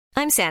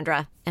I'm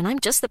Sandra, and I'm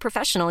just the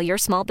professional your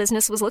small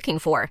business was looking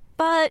for.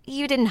 But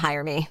you didn't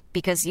hire me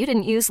because you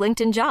didn't use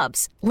LinkedIn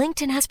Jobs.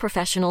 LinkedIn has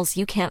professionals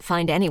you can't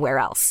find anywhere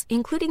else,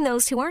 including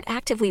those who aren't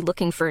actively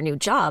looking for a new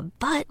job,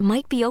 but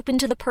might be open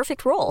to the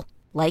perfect role,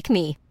 like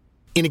me.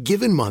 In a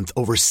given month,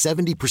 over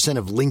 70%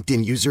 of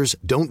LinkedIn users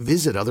don't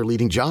visit other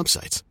leading job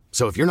sites.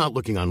 So if you're not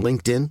looking on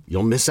LinkedIn,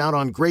 you'll miss out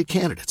on great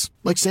candidates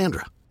like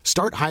Sandra.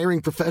 Start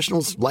hiring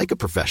professionals like a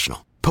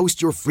professional.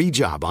 Post your free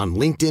job on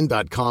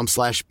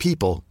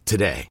linkedin.com/people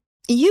today.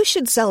 You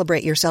should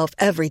celebrate yourself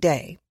every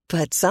day,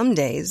 but some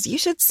days you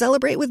should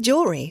celebrate with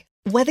jewelry.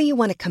 Whether you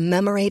want to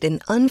commemorate an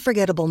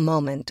unforgettable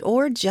moment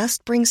or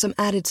just bring some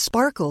added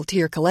sparkle to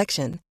your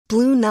collection,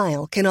 Blue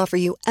Nile can offer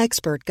you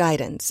expert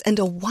guidance and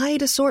a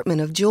wide assortment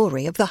of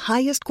jewelry of the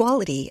highest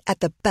quality at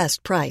the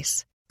best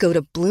price. Go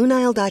to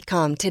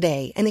BlueNile.com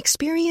today and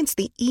experience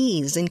the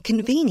ease and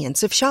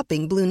convenience of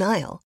shopping Blue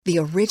Nile, the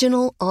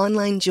original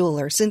online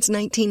jeweler since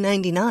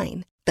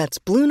 1999. That's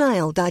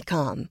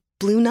BlueNile.com.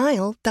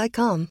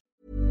 BlueNile.com.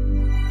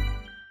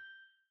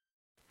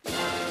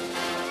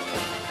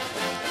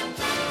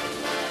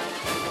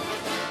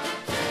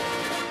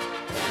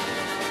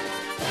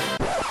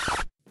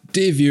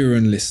 Dear viewer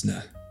and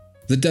listener,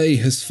 the day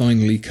has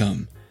finally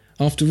come.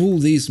 After all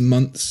these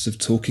months of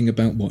talking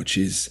about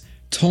watches,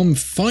 Tom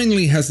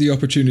finally has the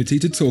opportunity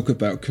to talk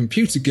about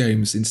computer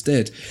games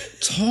instead.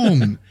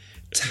 Tom,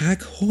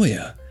 Tag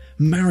Heuer,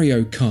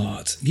 Mario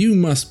Kart, you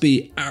must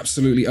be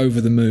absolutely over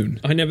the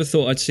moon. I never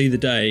thought I'd see the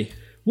day.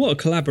 What a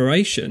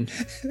collaboration.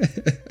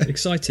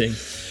 Exciting.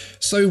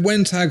 So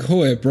when Tag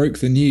Heuer broke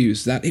the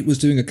news that it was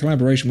doing a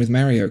collaboration with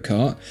Mario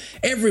Kart,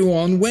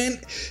 everyone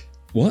went,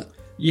 what?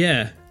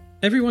 Yeah,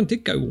 everyone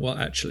did go, what,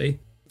 actually?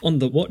 On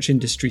the watch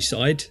industry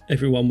side,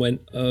 everyone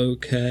went,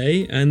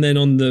 okay. And then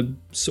on the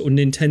sort of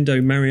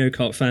Nintendo Mario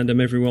Kart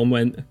fandom, everyone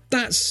went,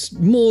 that's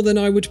more than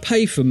I would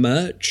pay for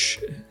merch.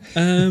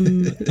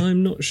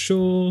 I'm not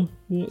sure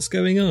what's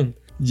going on.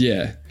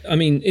 Yeah. I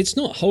mean, it's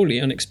not wholly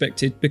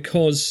unexpected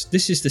because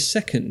this is the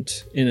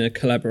second in a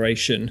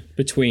collaboration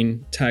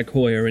between Tag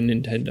Heuer and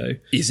Nintendo.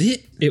 Is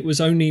it? It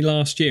was only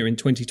last year in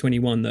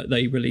 2021 that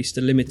they released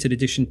a limited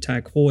edition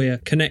Tag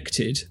Heuer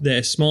Connected,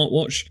 their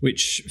smartwatch,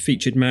 which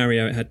featured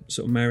Mario. It had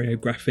sort of Mario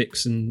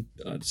graphics and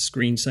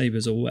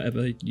screensavers or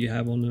whatever you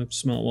have on a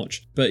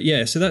smartwatch. But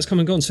yeah, so that's come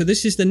and gone. So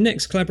this is the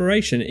next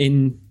collaboration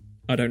in,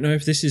 I don't know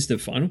if this is the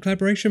final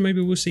collaboration,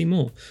 maybe we'll see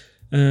more.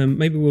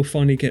 Maybe we'll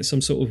finally get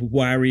some sort of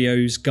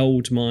Wario's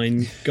gold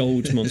mine,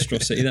 gold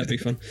monstrosity. That'd be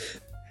fun.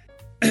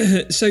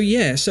 So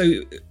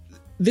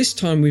this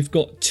time we've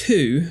got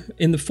two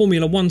in the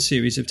Formula One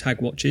series of Tag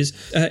watches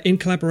in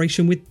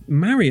collaboration with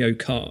Mario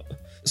Kart.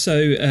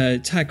 So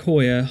Tag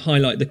Heuer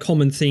highlight the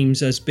common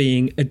themes as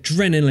being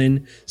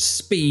adrenaline,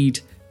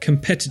 speed,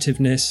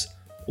 competitiveness,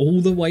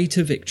 all the way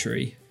to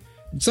victory.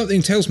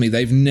 Something tells me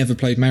they've never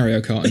played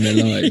Mario Kart in their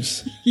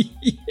lives.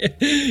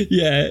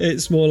 Yeah,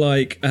 it's more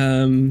like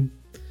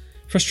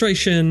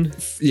frustration.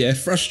 Yeah,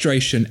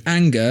 frustration,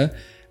 anger,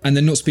 and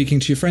then not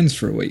speaking to your friends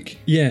for a week.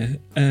 Yeah,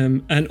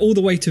 and all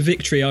the way to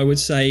victory, I would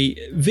say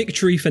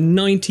victory for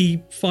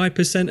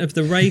 95% of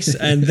the race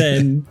and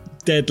then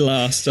dead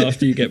last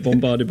after you get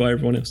bombarded by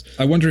everyone else.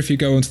 I wonder if you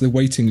go onto the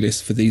waiting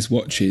list for these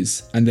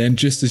watches and then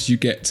just as you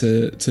get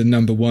to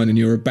number one and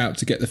you're about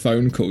to get the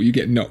phone call, you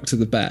get knocked to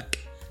the back.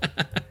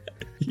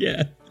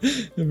 Yeah,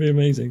 that'd be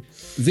amazing.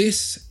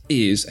 This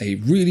is a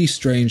really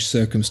strange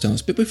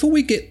circumstance, but before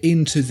we get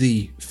into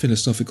the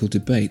philosophical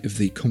debate of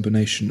the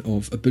combination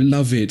of a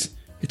beloved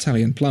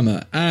Italian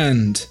plumber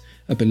and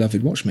a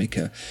beloved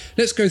watchmaker,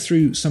 let's go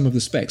through some of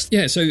the specs.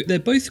 Yeah, so they're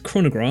both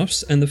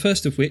chronographs, and the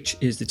first of which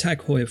is the Tag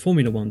Heuer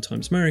Formula 1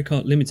 x Mario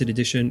Kart Limited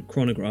Edition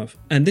chronograph.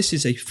 And this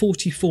is a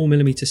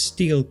 44mm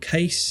steel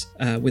case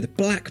with a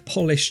black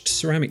polished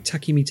ceramic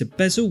tachymeter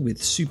bezel with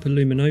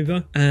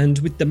superluminova and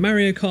with the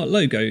Mario Kart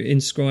logo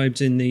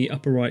inscribed in the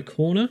upper right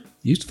corner.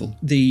 Useful.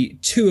 The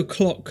 2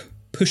 o'clock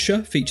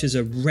pusher features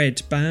a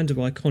red band of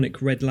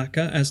iconic red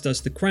lacquer, as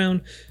does the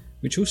crown,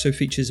 which also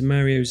features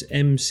Mario's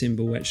M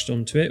symbol etched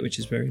onto it, which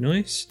is very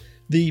nice.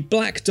 The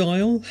black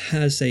dial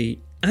has a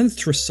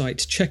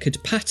anthracite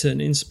checkered pattern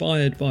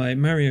inspired by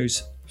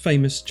Mario's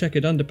famous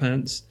checkered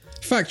underpants.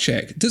 Fact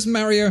check, does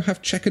Mario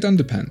have checkered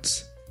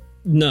underpants?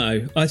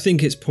 No, I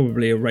think it's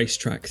probably a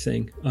racetrack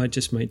thing. I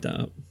just made that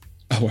up.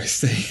 Oh, I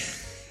see.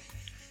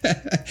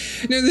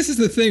 No, this is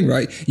the thing,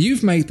 right?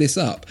 You've made this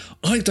up.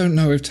 I don't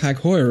know if Tag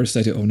Heuer has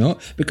said it or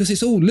not, because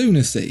it's all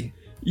lunacy.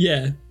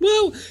 Yeah,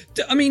 well,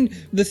 I mean,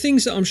 the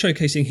things that I'm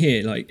showcasing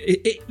here, like,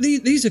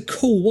 these are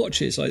cool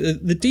watches. Like,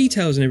 the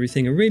details and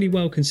everything are really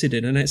well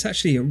considered, and it's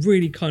actually a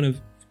really kind of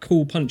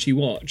cool, punchy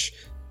watch.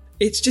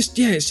 It's just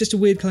a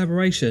weird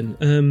collaboration.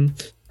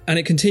 And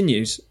it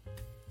continues.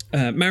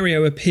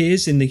 Mario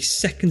appears in the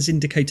seconds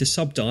indicator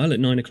subdial at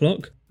 9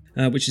 o'clock,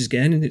 which is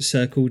again, it's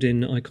circled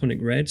in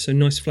iconic red. So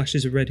nice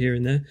flashes of red here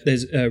and there.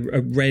 There's a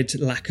red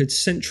lacquered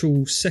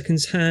central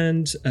seconds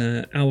hand,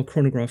 hour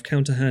chronograph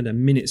counter hand,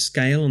 and minute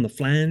scale on the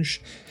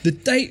flange. The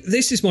date,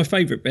 this is my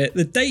favourite bit,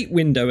 the date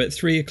window at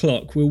 3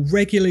 o'clock will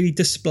regularly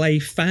display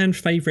fan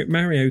favourite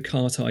Mario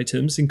Kart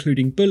items,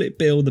 including Bullet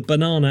Bill, the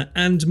banana,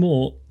 and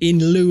more, in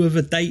lieu of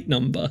a date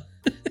number.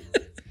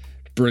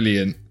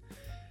 Brilliant.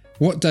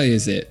 What day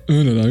is it? I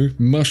don't know.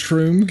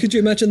 Mushroom? Could you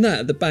imagine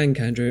that at the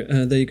bank, Andrew?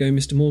 There you go,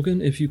 Mr. Morgan.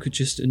 If you could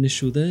just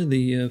initial there,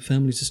 the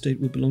family's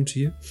estate will belong to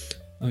you.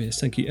 Oh, yes,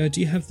 thank you.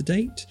 Do you have the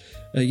date?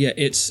 Yeah,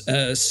 it's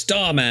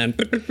Starman.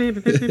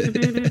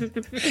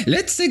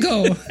 Let's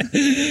go.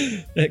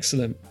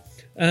 Excellent.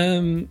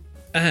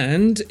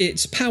 And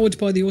it's powered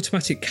by the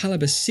automatic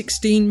caliber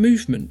 16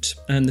 movement,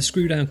 and the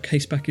screw down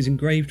caseback is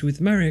engraved with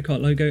the Mario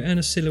Kart logo and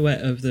a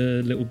silhouette of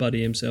the little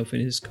buddy himself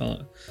in his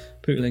cart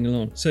pootling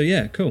along. So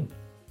yeah, cool.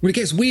 Well, it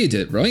gets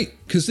weirder, right?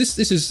 Because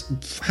this is,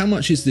 how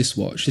much is this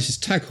watch? This is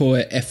Tag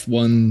Heuer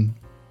F1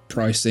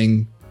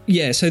 pricing.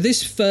 Yeah, so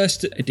this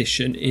first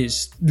edition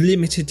is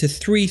limited to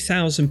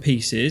 3,000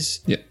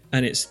 pieces. Yeah.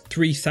 And it's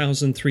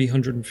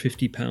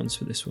 £3,350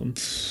 for this one.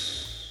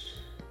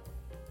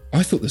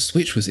 I thought the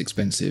Switch was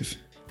expensive.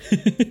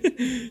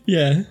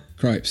 Yeah.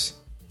 Cripes.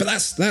 But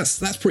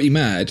that's pretty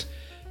mad.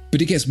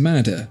 But it gets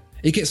madder.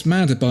 It gets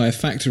madder by a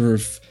factor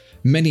of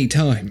many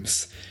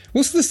times.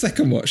 What's the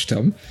second watch,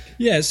 Tom?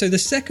 Yeah, so the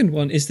second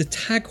one is the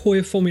Tag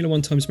Heuer Formula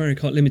 1 x Mario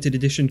Kart Limited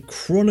Edition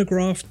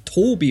Chronograph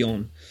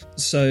Tourbillon.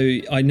 So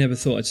I never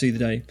thought I'd see the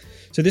day.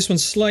 So this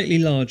one's slightly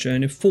larger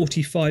in a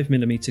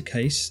 45mm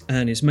case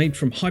and is made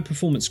from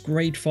high-performance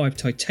grade 5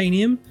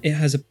 titanium. It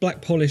has a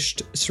black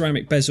polished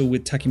ceramic bezel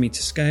with tachymeter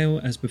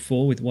scale, as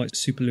before, with white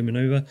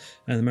superluminova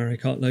and the Mario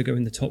Kart logo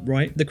in the top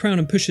right. The crown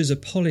and pushers are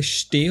polished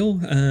steel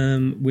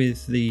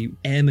with the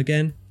M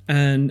again.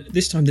 And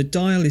this time the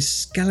dial is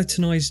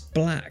skeletonized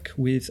black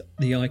with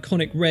the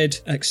iconic red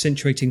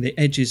accentuating the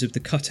edges of the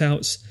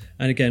cutouts,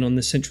 and again on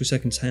the central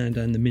seconds hand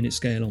and the minute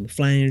scale on the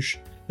flange.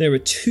 There are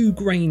 2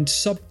 grained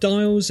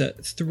sub-dials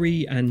at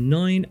 3 and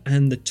 9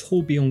 and the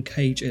tourbillon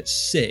cage at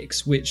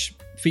 6, which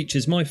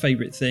features my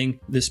favourite thing.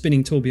 The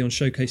spinning tourbillon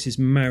showcases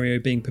Mario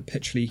being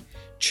perpetually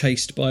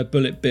chased by a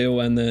Bullet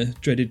Bill and the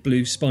dreaded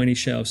blue spiny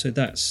shell, so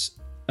that's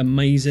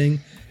amazing.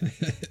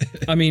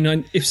 I mean,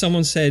 if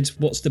someone said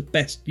what's the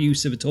best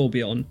use of a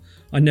tourbillon,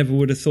 I never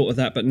would have thought of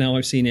that, but now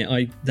I've seen it,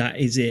 that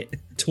is it.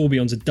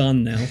 Tourbillons are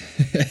done now.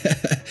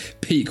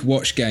 Peak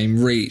watch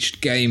game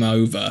reached, game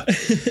over.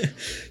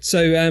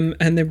 So,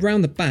 and then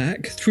round the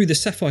back, through the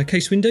sapphire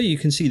case window, you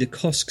can see the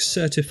COSC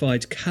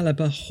certified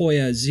Caliber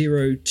Heuer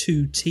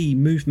 02T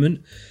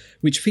movement,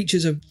 which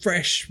features a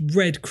fresh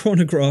red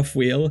chronograph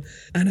wheel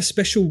and a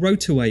special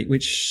rotorweight,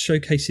 which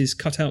showcases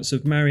cutouts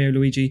of Mario,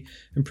 Luigi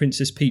and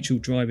Princess Peach all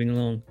driving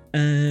along.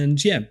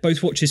 And yeah,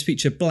 both watches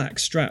feature black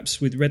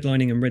straps with red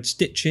lining and red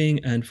stitching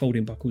and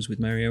folding buckles with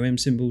Mario M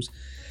symbols.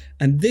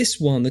 And this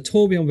one, the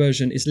tourbillon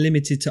version, is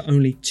limited to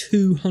only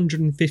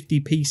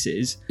 250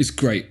 pieces. It's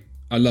great.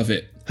 I love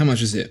it. How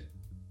much is it?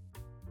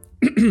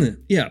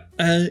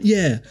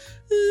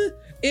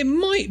 It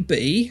might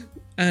be,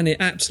 and it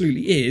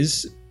absolutely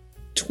is,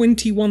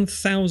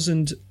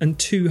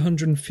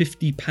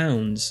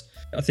 £21,250.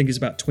 I think it's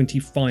about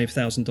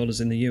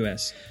 $25,000 in the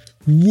US.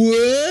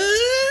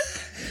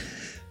 What?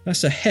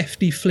 That's a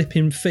hefty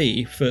flipping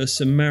fee for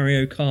some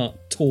Mario Kart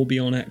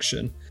tourbillon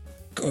action.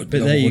 God, but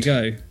Lord. There you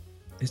go.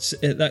 It's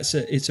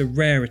a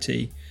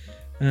rarity.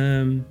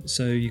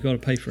 So you got to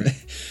pay for it.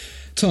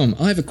 Tom,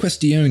 I have a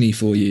questione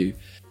for you.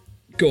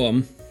 Go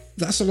on.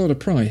 That's a lot of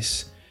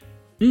price.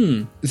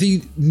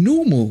 The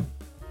normal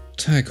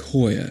Tag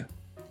Heuer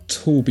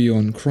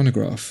tourbillon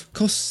chronograph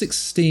costs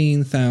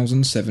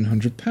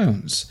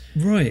 £16,700.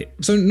 Right.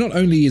 So not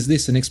only is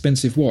this an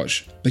expensive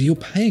watch, but you're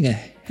paying a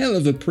hell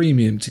of a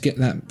premium to get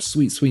that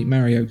sweet, sweet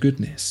Mario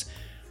goodness.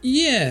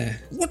 Yeah.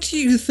 What do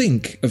you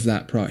think of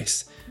that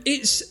price?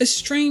 It's a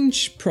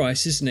strange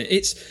price, isn't it?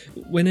 It's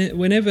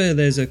whenever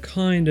there's a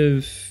kind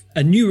of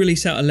a new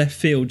release out of left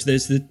field,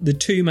 there's the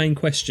 2 main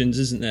questions,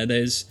 isn't there?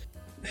 There's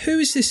who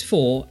is this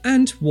for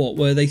and what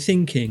were they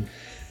thinking?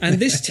 And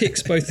this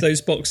ticks both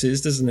those boxes,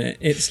 doesn't it?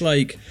 It's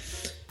like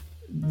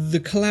the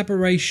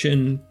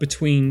collaboration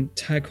between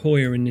Tag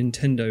Heuer and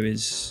Nintendo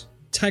is...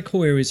 Tag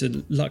Heuer is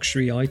a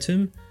luxury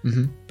item,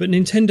 but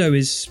Nintendo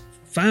is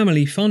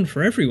family fun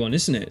for everyone,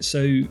 isn't it?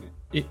 So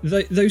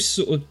those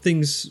sort of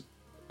things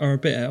are a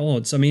bit at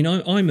odds. I mean,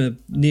 I'm a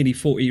nearly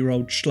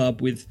 40-year-old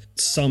schlub with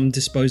some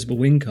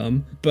disposable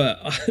income, but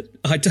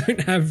I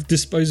don't have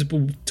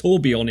disposable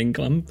tourbillon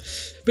income.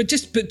 But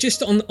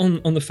just on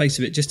the face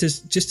of it, just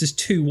as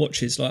 2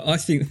 watches, like I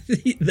think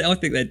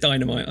they're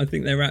dynamite. I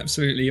think they're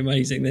absolutely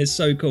amazing. They're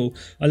so cool.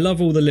 I love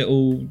all the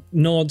little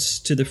nods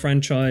to the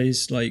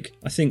franchise. Like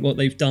I think what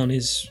they've done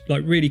is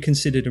like really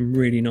considered and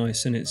really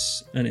nice, and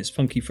it's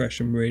funky, fresh,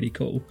 and really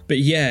cool. But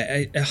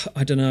yeah,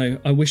 I don't know.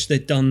 I wish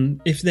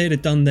if they'd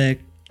have done their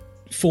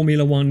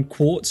Formula One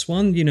quartz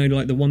one, you know,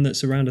 like the one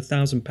that's around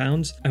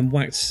 £1,000, and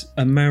whacked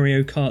a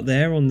Mario Kart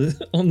there on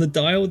the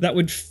dial, that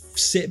would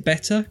sit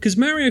better. Because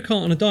Mario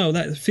Kart on a dial,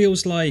 that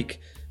feels like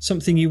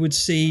something you would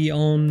see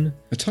on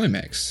a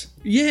Timex.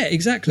 Yeah,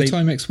 exactly. The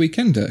Timex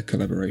Weekender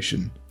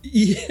collaboration.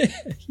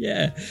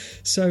 Yeah.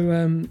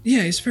 So,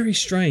 it's very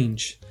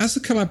strange. As a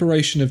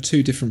collaboration of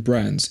two different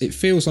brands, it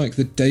feels like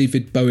the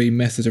David Bowie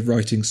method of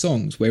writing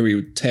songs, where he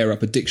would tear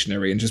up a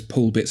dictionary and just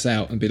pull bits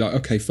out and be like,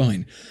 okay,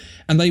 fine.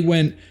 And they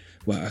went,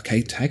 well,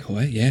 okay, Tag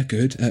Heuer, yeah,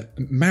 good.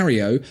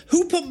 Mario,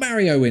 who put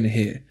Mario in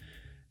here?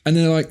 And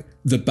they're like,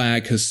 the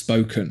bag has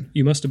spoken.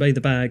 You must obey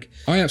the bag.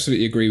 I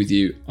absolutely agree with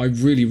you. I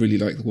really, really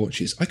like the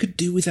watches. I could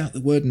do without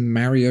the word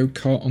Mario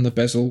Kart on the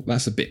bezel.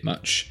 That's a bit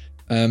much.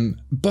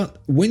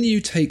 But when you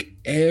take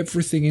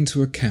everything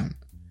into account,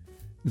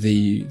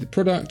 the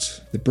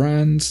product, the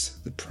brands,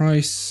 the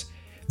price,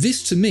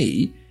 this to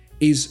me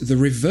is the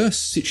reverse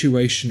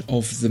situation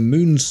of the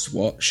Moon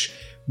Swatch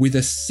with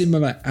a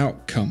similar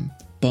outcome,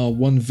 bar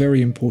one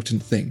very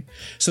important thing.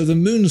 So the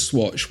Moon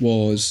Swatch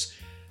was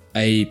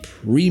a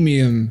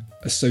premium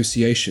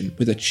association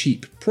with a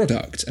cheap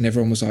product, and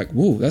everyone was like,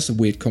 whoa, that's a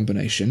weird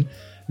combination.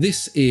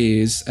 This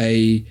is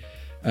like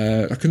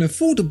an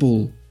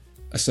affordable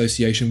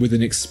association with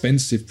an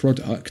expensive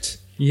product.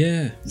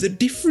 Yeah. The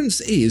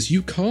difference is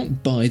you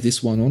can't buy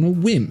this one on a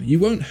whim. You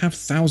won't have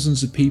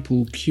thousands of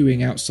people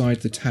queuing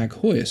outside the Tag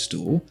Heuer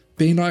store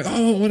being like,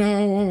 oh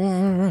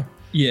no.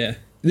 Yeah.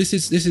 This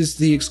is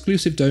the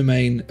exclusive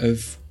domain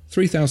of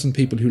 3,000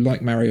 people who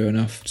like Mario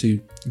enough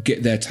to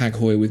get their Tag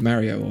Heuer with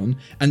Mario on,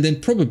 and then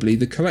probably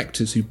the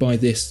collectors who buy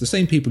this, the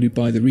same people who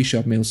buy the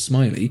Richard Mille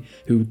Smiley,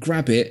 who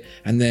grab it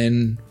and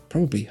then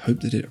probably hope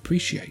that it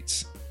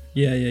appreciates.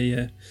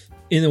 Yeah.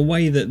 In a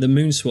way that the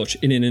Moon Swatch,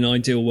 in an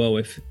ideal world,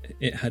 if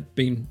it had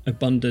been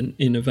abundant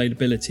in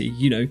availability,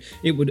 you know,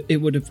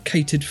 it would have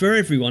catered for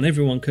everyone.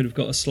 Everyone could have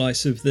got a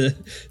slice of the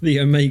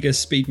Omega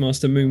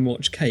Speedmaster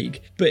Moonwatch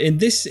cake. But in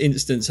this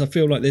instance, I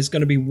feel like there's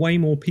going to be way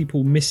more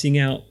people missing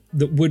out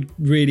that would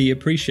really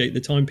appreciate the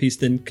timepiece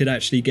than could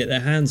actually get their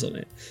hands on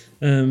it.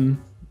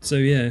 So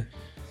yeah,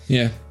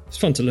 it's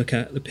fun to look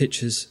at the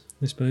pictures,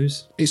 I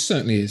suppose. It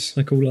certainly is.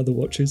 Like all other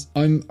watches.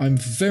 I'm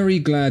very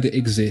glad it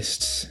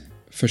exists,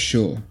 for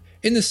sure.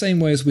 In the same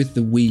way as with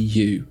the Wii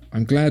U,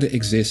 I'm glad it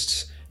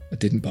exists. I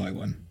didn't buy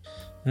one.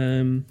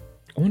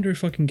 I wonder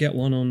if I can get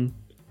one on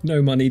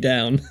no money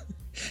down.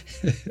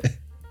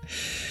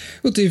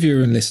 Well, dear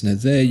viewer and listener,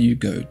 there you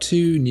go.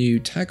 2 new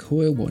Tag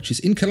Heuer watches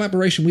in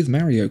collaboration with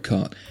Mario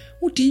Kart.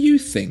 What do you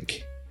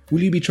think?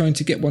 Will you be trying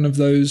to get one of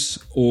those,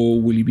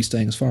 or will you be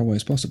staying as far away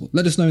as possible?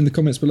 Let us know in the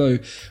comments below.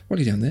 While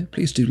you're down there,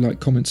 please do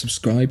like, comment,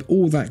 subscribe,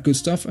 all that good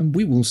stuff, and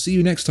we will see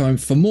you next time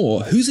for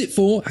more Who's It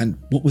For and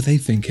What Were They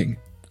Thinking?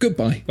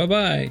 Goodbye.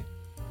 Bye-bye.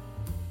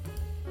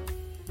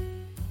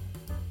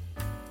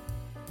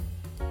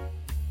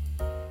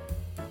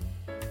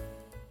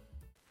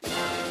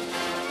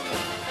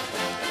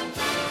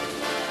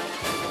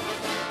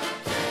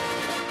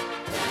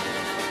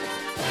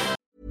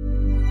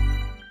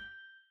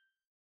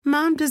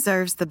 Mom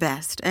deserves the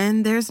best,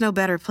 and there's no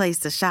better place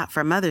to shop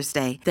for Mother's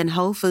Day than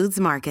Whole Foods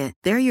Market.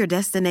 They're your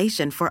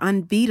destination for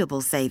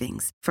unbeatable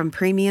savings, from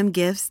premium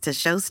gifts to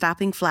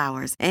show-stopping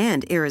flowers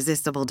and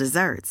irresistible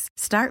desserts.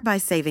 Start by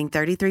saving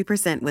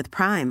 33% with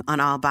Prime on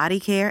all body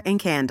care and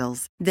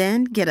candles.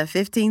 Then get a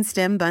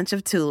 15-stem bunch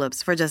of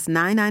tulips for just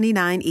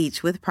 $9.99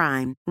 each with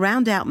Prime.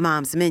 Round out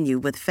Mom's menu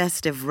with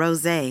festive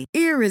rosé,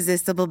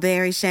 irresistible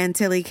berry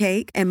chantilly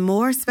cake, and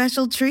more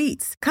special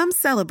treats. Come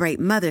celebrate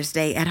Mother's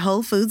Day at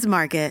Whole Foods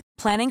Market.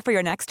 Planning for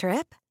your next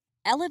trip?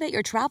 Elevate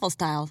your travel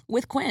style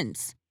with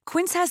Quince.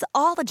 Quince has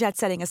all the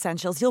jet-setting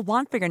essentials you'll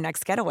want for your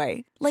next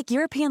getaway, like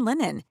European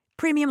linen,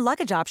 premium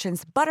luggage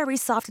options, buttery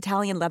soft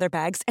Italian leather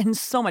bags, and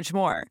so much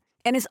more.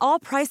 And is all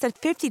priced at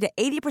 50 to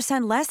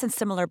 80% less than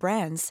similar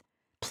brands.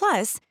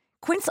 Plus,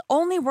 Quince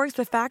only works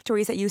with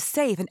factories that use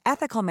safe and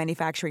ethical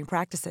manufacturing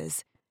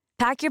practices.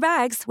 Pack your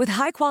bags with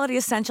high-quality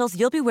essentials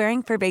you'll be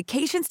wearing for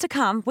vacations to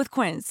come with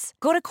Quince.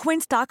 Go to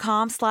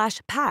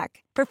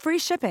quince.com/pack for free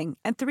shipping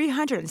and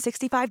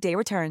 365-day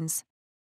returns.